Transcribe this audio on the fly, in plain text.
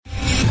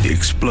The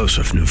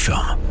explosive new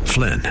film,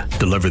 Flynn,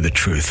 deliver the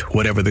truth,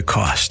 whatever the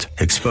cost,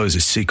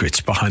 exposes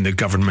secrets behind the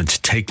government's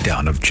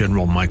takedown of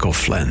General Michael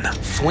Flynn.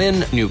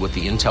 Flynn knew what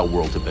the intel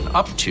world had been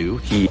up to.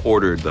 He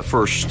ordered the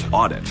first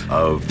audit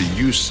of the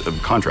use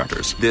of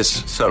contractors.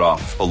 This set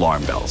off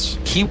alarm bells.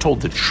 He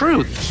told the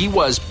truth. He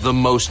was the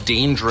most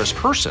dangerous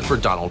person for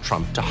Donald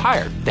Trump to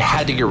hire. They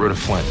had to get rid of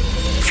Flynn.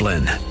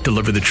 Flynn,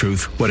 deliver the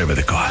truth, whatever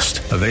the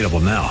cost. Available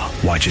now.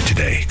 Watch it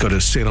today. Go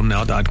to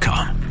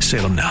salemnow.com.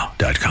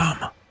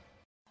 salemnow.com.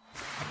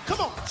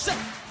 Come on, say,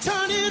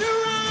 turn it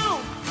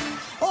around.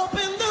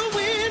 Open the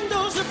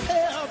windows of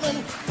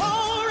heaven.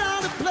 Pour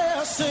out a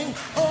blessing,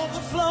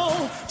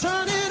 overflow.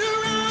 Turn it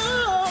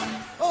around.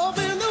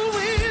 Open the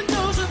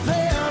windows of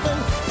heaven.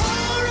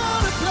 Pour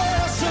out a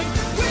blessing.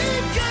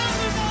 We've got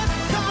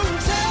to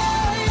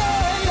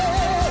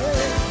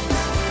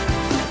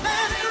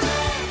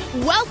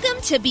contain.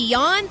 Welcome to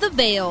Beyond the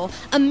Veil,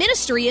 a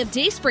ministry of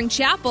Dayspring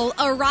Chapel.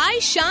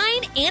 Arise,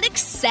 shine, and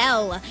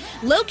excel.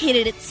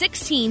 Located at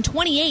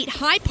 1628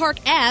 Hyde Park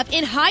Ave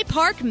in Hyde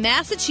Park,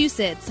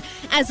 Massachusetts.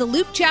 As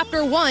Luke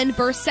chapter 1,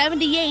 verse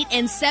 78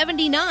 and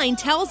 79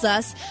 tells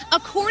us,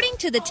 according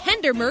to the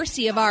tender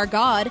mercy of our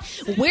God,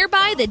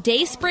 whereby the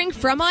dayspring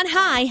from on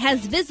high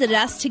has visited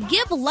us to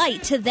give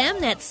light to them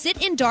that sit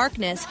in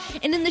darkness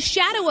and in the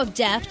shadow of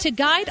death, to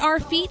guide our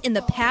feet in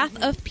the path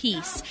of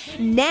peace.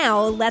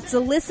 Now let's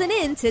listen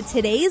in to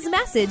today's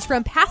message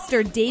from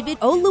Pastor David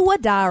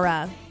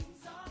Oluwadara.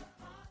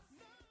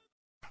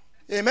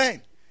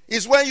 Amen.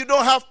 It's when you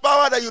don't have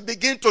power that you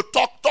begin to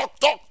talk.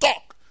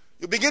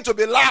 You begin to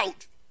be loud.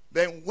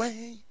 Then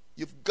when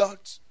you've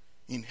got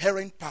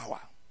inherent power,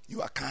 you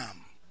are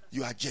calm,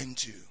 you are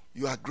gentle,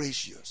 you are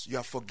gracious, you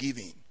are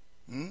forgiving.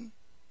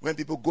 When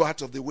people go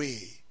out of the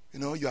way,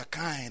 you are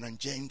kind and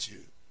gentle,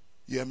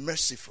 you are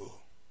merciful,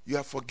 you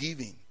are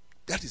forgiving.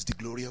 That is the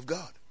glory of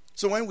God.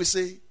 So when we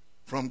say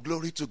from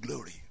glory to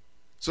glory,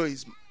 so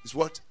it's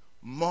what?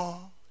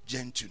 More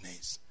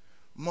gentleness,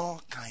 more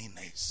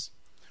kindness,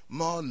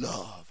 more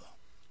love,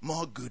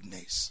 more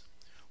goodness,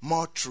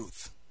 more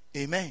truth.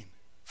 Amen.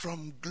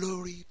 From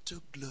glory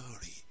to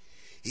glory,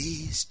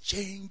 He is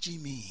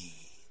changing me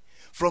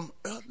from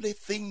earthly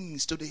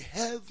things to the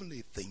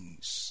heavenly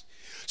things,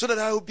 so that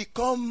I will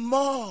become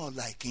more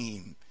like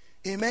Him.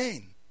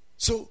 Amen.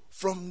 So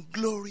from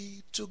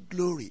glory to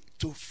glory,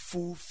 to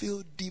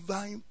fulfill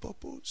divine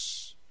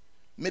purpose.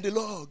 May the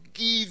Lord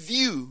give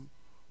you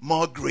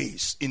more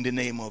grace in the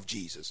name of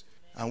Jesus.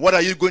 And what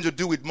are you going to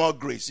do with more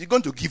grace? You're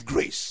going to give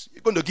grace.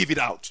 You're going to give it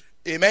out.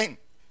 Amen.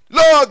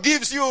 Lord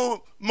gives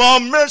you more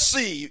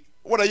mercy.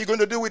 What are you going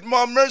to do with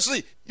more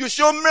mercy? You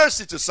show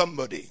mercy to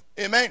somebody.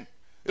 Amen.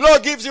 The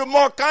Lord gives you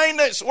more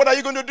kindness. What are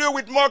you going to do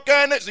with more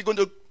kindness? You're going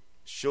to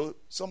show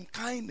some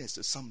kindness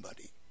to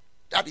somebody.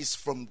 That is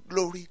from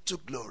glory to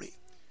glory.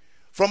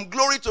 From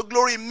glory to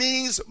glory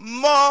means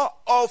more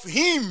of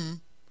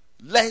Him,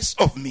 less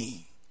of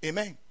me.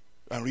 Amen.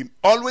 And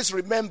always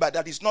remember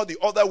that it's not the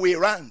other way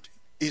around.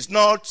 It's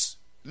not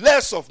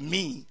less of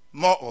me,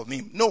 more of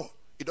Him. No,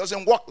 it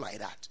doesn't work like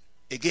that.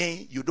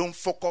 Again, you don't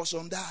focus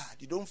on that.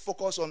 You don't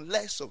focus on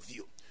less of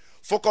you.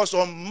 Focus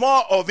on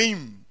more of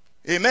Him.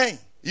 Amen.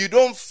 You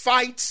don't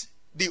fight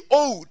the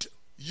old.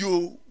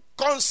 You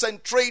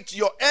concentrate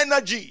your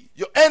energy.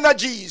 Your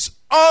energy is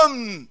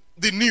on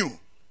the new.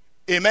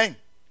 Amen.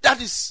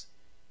 That is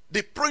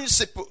the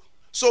principle.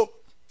 So,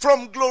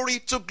 from glory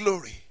to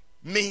glory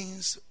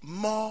means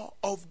more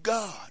of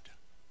God,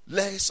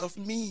 less of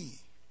me.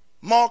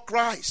 More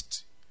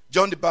Christ.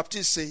 John the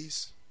Baptist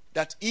says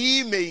that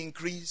He may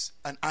increase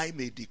and I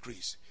may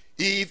decrease.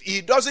 If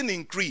He doesn't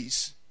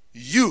increase,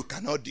 you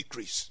cannot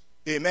decrease.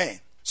 Amen.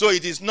 So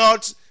it is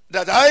not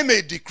that I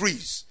may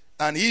decrease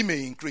and He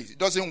may increase. It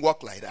doesn't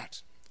work like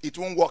that. It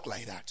won't work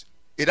like that.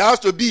 It has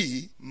to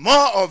be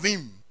more of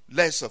Him,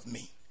 less of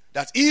me.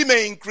 That He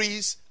may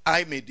increase,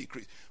 I may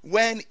decrease.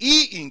 When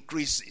He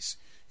increases,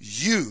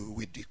 you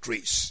will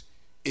decrease.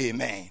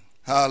 Amen.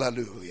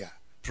 Hallelujah.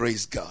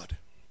 Praise God.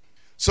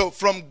 So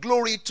from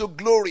glory to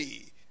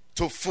glory,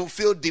 to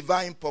fulfill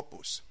divine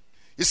purpose.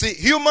 You see,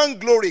 human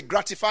glory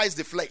gratifies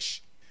the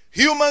flesh.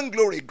 Human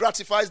glory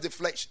gratifies the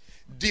flesh.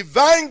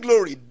 Divine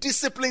glory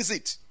disciplines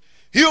it.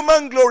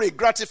 Human glory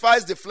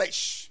gratifies the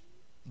flesh,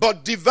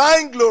 but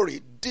divine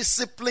glory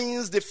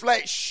disciplines the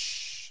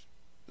flesh.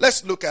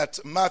 Let's look at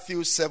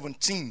Matthew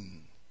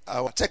 17,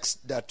 our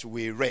text that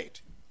we read.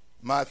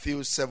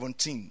 Matthew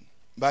 17.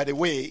 By the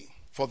way,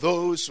 for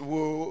those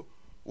who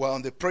were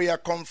on the prayer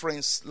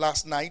conference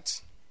last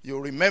night,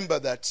 you'll remember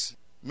that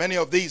many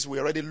of these we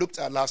already looked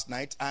at last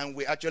night, and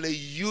we actually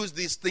use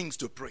these things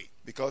to pray,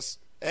 because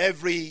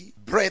every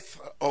breath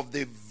of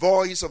the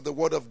voice of the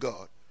Word of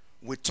God,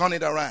 we turn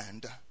it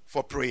around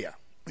for prayer.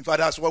 In fact,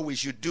 that's what we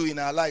should do in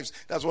our lives.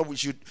 That's what we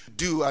should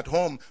do at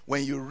home.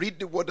 When you read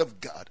the Word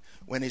of God,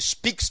 when it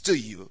speaks to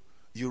you,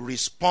 you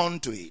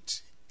respond to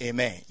it.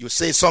 Amen. You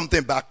say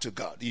something back to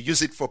God. You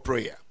use it for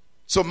prayer.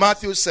 So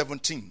Matthew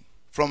 17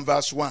 from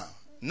verse 1.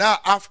 Now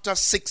after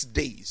 6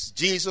 days,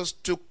 Jesus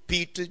took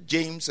Peter,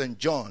 James, and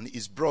John,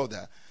 his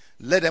brother,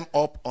 led them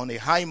up on a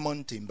high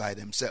mountain by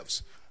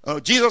themselves.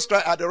 Jesus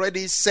Christ had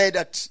already said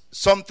that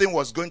something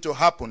was going to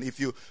happen. If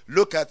you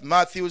look at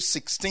Matthew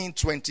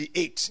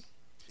 16:28,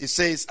 it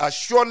says, "As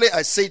surely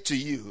I say to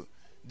you,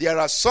 there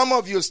are some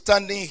of you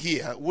standing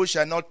here who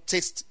shall not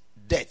taste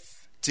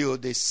death till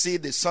they see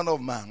the Son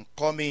of Man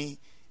coming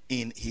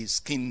in his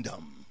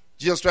kingdom."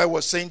 Jesus Christ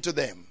was saying to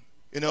them,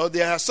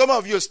 there are some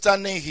of you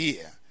standing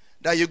here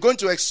that you're going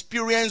to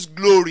experience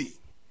glory.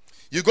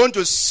 You're going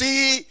to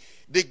see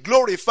the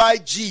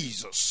glorified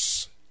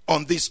Jesus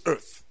on this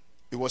earth.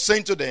 He was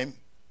saying to them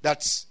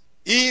that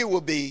he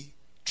will be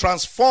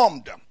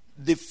transformed.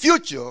 The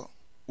future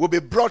will be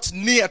brought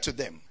near to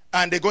them,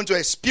 and they're going to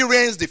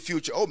experience the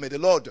future. Oh, may the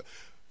Lord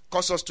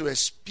cause us to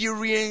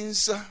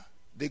experience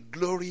the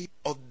glory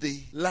of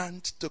the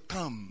land to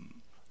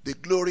come, the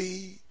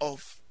glory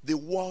of the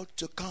world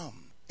to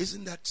come.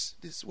 Isn't that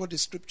this what the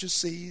scripture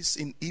says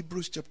in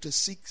Hebrews chapter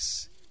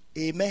 6?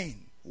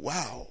 Amen.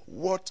 Wow,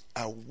 what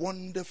a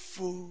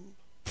wonderful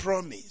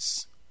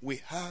promise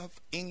we have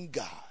in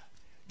God,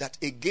 that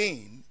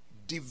again,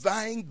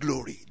 divine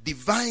glory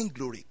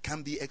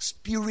can be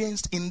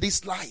experienced in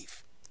this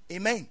life.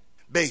 Amen.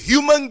 But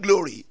human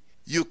glory,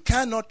 you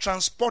cannot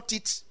transport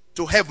it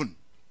to heaven.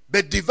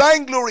 But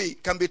divine glory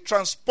can be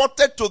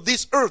transported to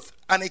this earth,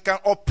 and it can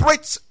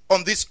operate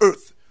on this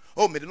earth.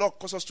 Oh, may the Lord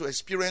cause us to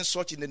experience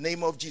such in the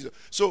name of Jesus.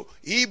 So,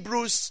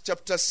 Hebrews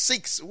chapter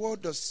 6,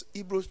 what does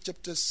Hebrews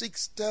chapter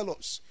 6 tell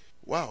us?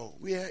 Wow,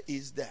 where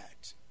is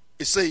that?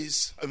 It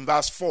says in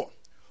verse 4,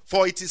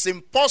 "For it is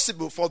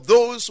impossible for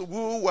those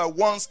who were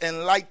once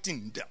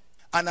enlightened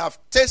and have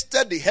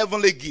tasted the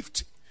heavenly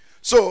gift."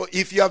 So,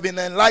 if you have been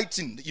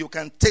enlightened, you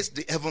can taste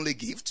the heavenly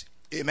gift.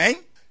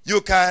 Amen.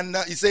 You can,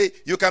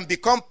 you can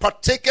become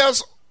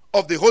partakers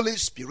of the Holy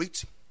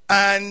Spirit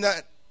and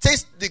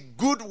taste the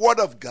good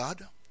word of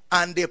God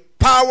and the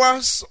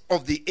powers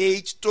of the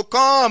age to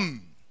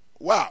come.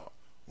 Wow.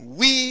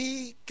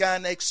 We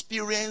can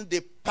experience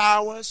the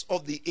powers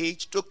of the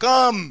age to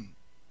come.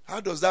 How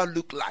does that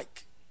look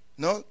like?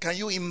 No? Can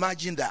you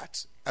imagine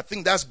that? I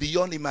think that's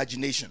beyond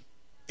imagination.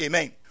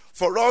 Amen.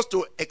 For us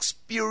to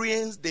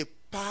experience the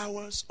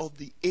powers of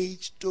the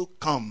age to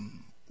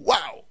come.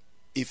 Wow.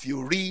 If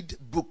you read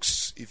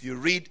books, if you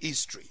read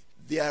history,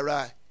 there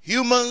are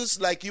humans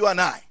like you and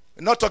I.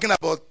 We're not talking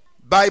about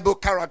Bible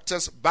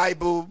characters,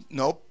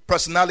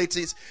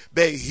 personalities,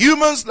 but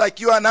humans like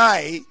you and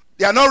I,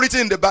 they are not written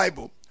in the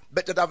Bible,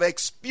 but that have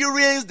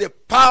experienced the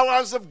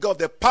powers of God,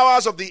 the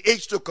powers of the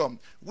age to come.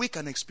 We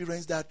can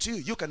experience that too.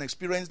 You can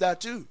experience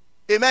that too.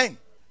 Amen.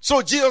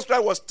 So Jesus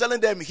Christ was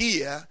telling them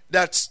here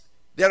that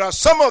there are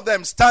some of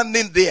them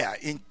standing there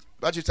in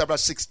Matthew chapter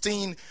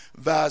 16,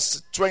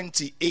 verse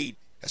 28.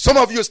 Some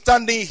of you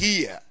standing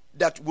here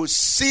that will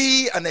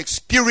see and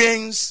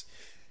experience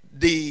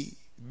the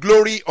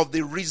glory of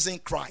the risen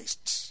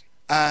Christ.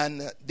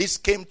 And this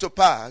came to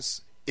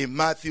pass in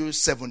Matthew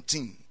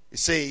 17. It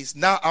says,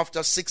 "Now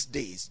after 6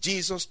 days,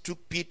 Jesus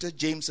took Peter,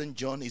 James, and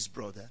John, his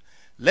brother,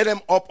 led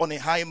them up on a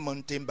high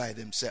mountain by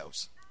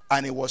themselves.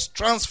 And he was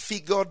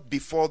transfigured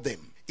before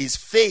them. His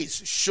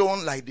face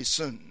shone like the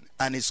sun,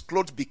 and his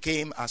clothes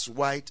became as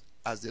white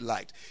as the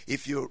light."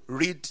 If you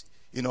read,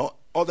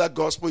 other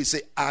gospel, he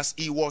say, as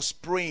he was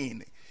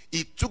praying,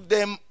 he took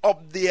them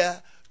up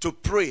there to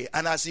pray.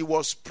 And as he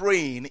was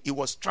praying, he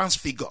was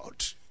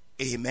transfigured.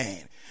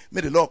 Amen.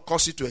 May the Lord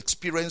cause you to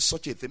experience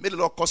such a thing. May the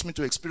Lord cause me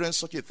to experience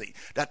such a thing.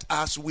 That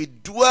as we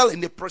dwell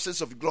in the presence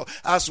of God,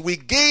 as we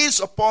gaze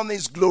upon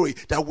his glory,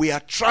 that we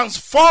are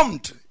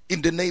transformed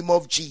in the name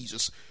of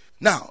Jesus.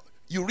 Now,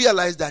 you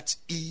realize that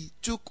he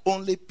took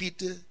only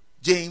Peter,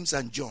 James,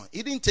 and John.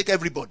 He didn't take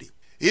everybody.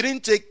 He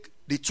didn't take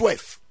the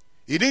 12.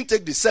 He didn't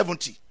take the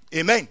 70.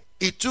 Amen.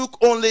 He took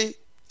only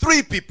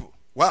 3 people.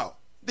 Wow.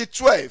 The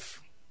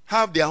 12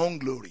 have their own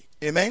glory.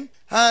 Amen.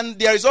 And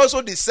there is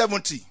also the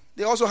 70.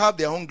 They also have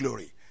their own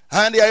glory.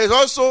 And there is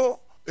also,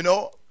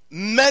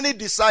 many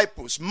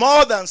disciples,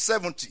 more than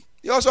 70.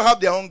 They also have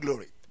their own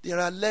glory. There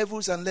are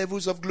levels and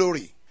levels of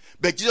glory.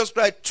 But Jesus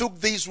Christ took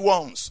these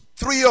ones,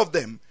 3 of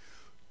them,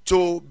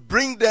 to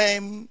bring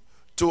them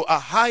to a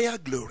higher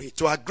glory,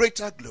 to a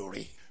greater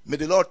glory. May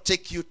the Lord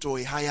take you to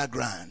a higher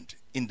ground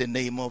in the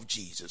name of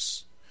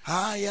Jesus.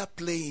 Higher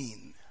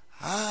plane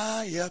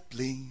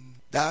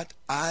that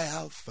I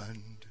have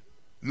found.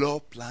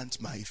 Lord, plant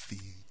my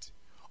feet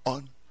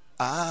on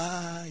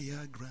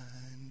higher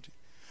ground.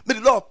 May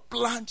the Lord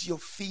plant your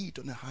feet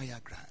on a higher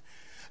ground.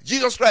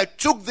 Jesus Christ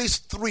took these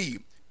 3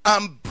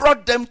 and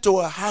brought them to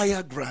a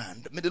higher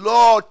ground. May the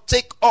Lord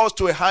take us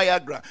to a higher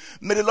ground.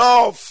 May the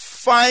Lord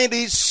find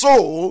it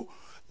so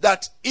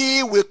that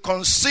he will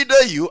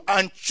consider you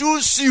and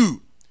choose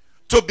you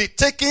to be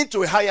taken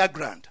to a higher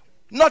ground.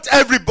 Not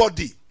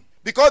everybody.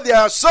 Because there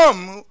are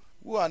some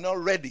who are not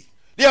ready.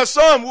 There are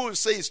some who will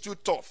say it's too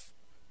tough.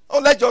 Oh,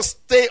 let's just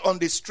stay on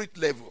the street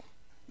level.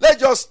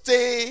 Let's just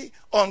stay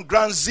on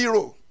ground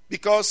zero.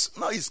 Because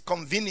it's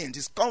convenient,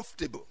 it's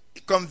comfortable.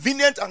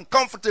 Convenient and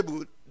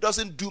comfortable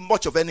doesn't do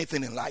much of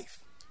anything in life.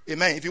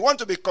 Amen. If you want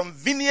to be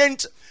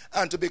convenient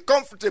and to be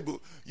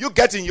comfortable, you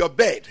get in your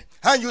bed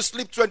and you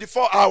sleep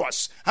 24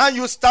 hours and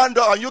you stand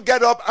up and you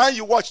get up and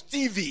you watch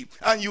TV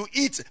and you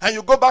eat and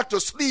you go back to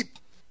sleep.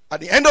 At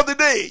the end of the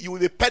day, you will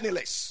be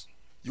penniless.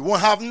 You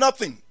won't have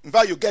nothing. In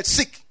fact, you get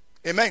sick.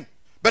 Amen.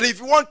 But if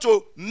you want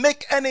to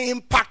make any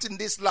impact in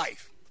this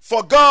life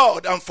for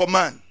God and for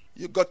man,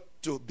 you got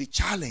to be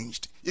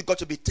challenged. You got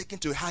to be taken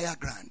to a higher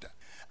ground.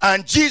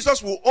 And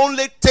Jesus will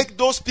only take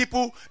those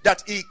people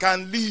that he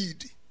can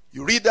lead.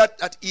 You read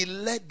that he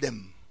led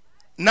them.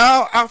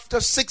 Now,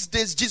 after 6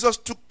 days, Jesus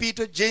took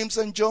Peter, James,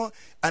 and John,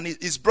 and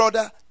his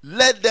brother,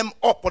 led them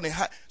up on a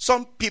high.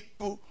 Some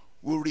people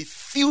will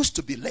refuse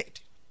to be led.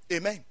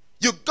 Amen.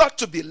 You got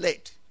to be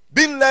led.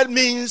 Being led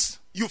means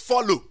you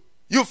follow.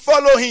 You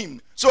follow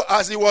him. So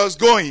as he was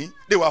going,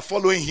 they were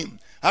following him.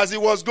 As he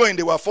was going,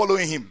 they were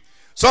following him.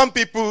 Some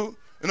people,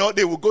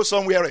 they will go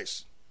somewhere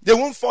else. They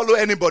won't follow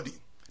anybody.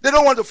 They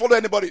don't want to follow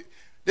anybody.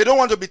 They don't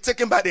want to be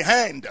taken by the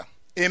hand.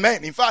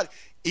 Amen. In fact,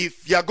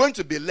 if you are going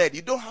to be led,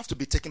 you don't have to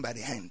be taken by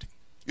the hand.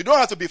 You don't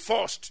have to be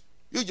forced.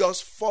 You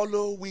just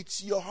follow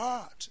with your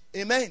heart.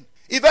 Amen.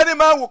 If any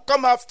man will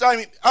come after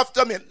me,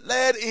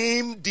 let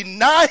him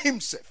deny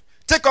himself,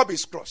 take up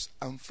his cross,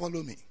 and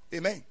follow me.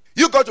 Amen.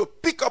 You got to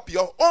pick up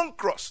your own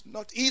cross,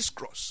 not his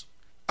cross,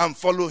 and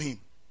follow him.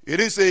 He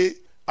didn't say,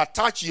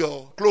 attach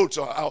your clothes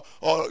or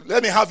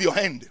let me have your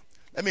hand.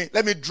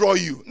 Let me draw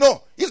you.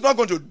 No, he's not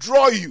going to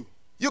draw you.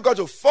 You got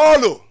to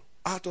follow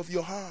out of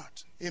your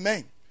heart.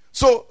 Amen.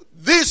 So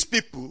these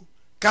people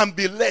can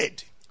be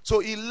led. So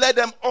he led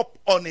them up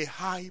on a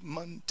high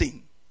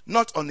mountain,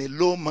 not on a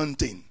low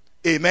mountain.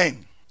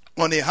 Amen.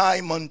 On a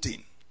high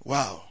mountain.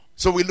 Wow.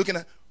 So we're looking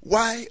at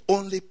why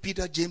only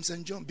Peter, James,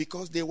 and John?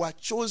 Because they were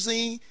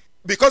chosen.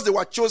 Because they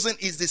were chosen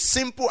is the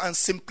simple and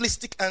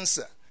simplistic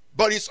answer.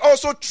 But it's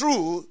also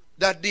true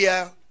that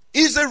there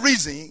is a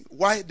reason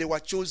why they were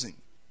chosen.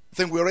 I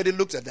think we already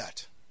looked at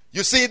that.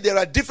 You see, there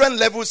are different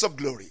levels of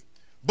glory,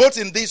 both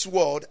in this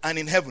world and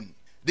in heaven.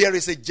 There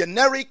is a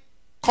generic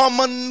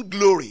common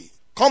glory,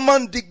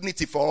 common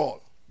dignity for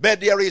all.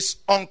 But there is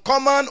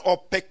uncommon or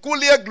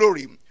peculiar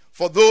glory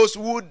for those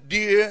who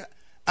dare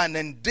and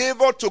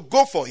endeavor to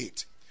go for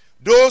it.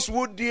 Those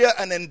who dare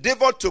and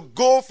endeavor to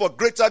go for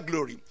greater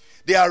glory.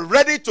 They are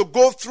ready to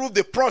go through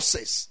the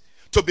process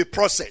to be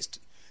processed.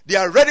 They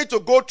are ready to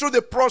go through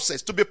the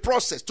process to be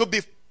processed, to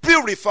be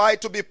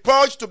purified, to be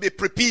purged, to be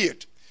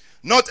prepared.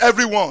 Not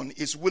everyone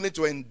is willing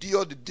to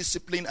endure the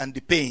discipline and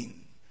the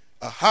pain.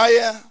 A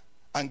higher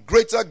and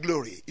greater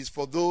glory is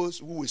for those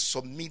who will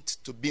submit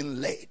to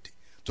being led,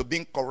 to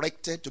being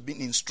corrected, to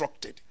being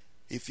instructed.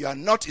 If you are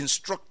not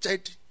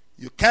instructed,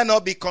 you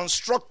cannot be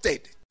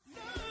constructed.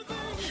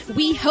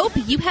 We hope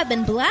you have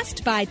been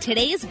blessed by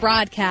today's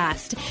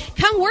broadcast.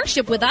 Come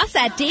worship with us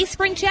at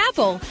Dayspring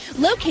Chapel,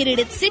 located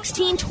at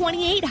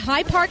 1628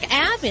 High Park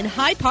Ave in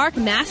High Park,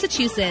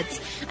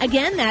 Massachusetts.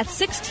 Again, that's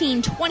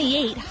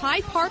 1628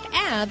 High Park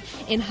Ave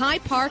in High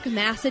Park,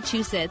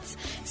 Massachusetts.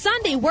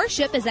 Sunday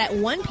worship is at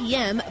 1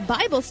 p.m.,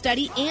 Bible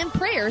study and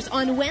prayers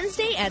on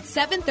Wednesday at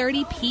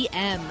 7:30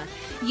 p.m.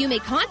 You may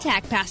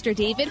contact Pastor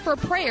David for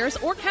prayers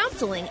or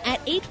counseling at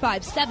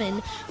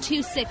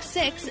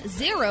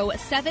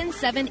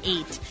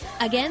 857-266-0778.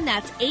 Again,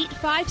 that's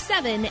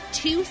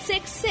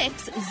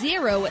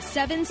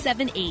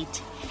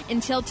 857-266-0778.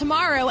 Until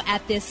tomorrow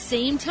at this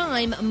same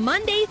time,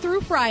 Monday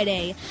through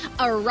Friday,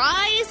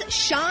 arise,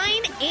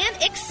 shine, and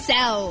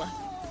excel.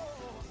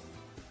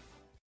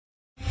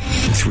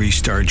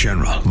 3-star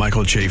General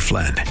Michael J.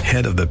 Flynn,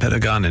 head of the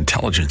Pentagon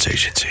Intelligence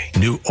Agency,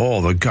 knew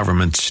all the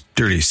government's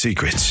dirty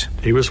secrets.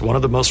 He was one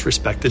of the most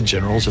respected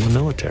generals in the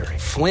military.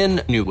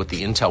 Flynn knew what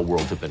the intel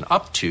world had been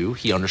up to.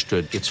 He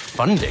understood its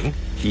funding.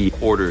 He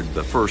ordered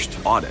the first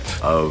audit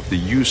of the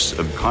use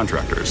of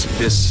contractors.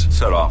 This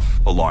set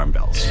off alarm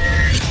bells.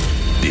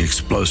 The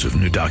explosive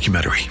new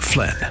documentary,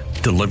 Flynn,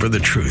 Deliver the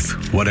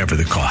Truth, Whatever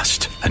the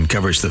Cost,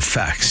 uncovers the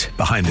facts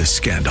behind this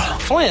scandal.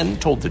 Flynn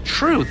told the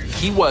truth.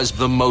 He was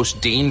the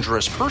most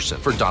dangerous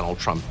person for Donald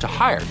Trump to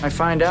hire. I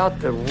find out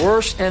the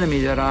worst enemy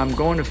that I'm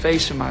going to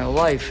face in my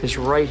life is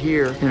right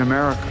here in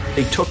America.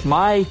 They took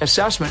my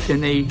assessment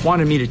and they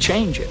wanted me to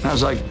change it. And I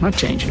was like, I'm not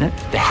changing it.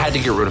 They had to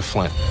get rid of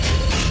Flynn.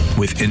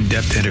 With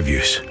in-depth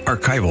interviews,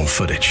 archival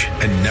footage,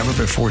 and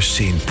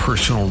never-before-seen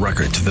personal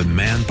records of the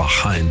man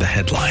behind the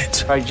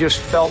headlines. I just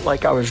felt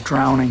like I was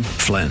drowning.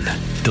 Flynn,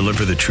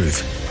 Deliver the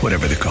Truth,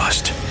 Whatever the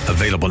Cost.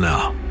 Available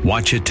now.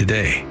 Watch it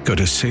today. Go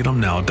to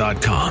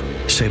salemnow.com.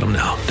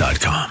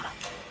 salemnow.com.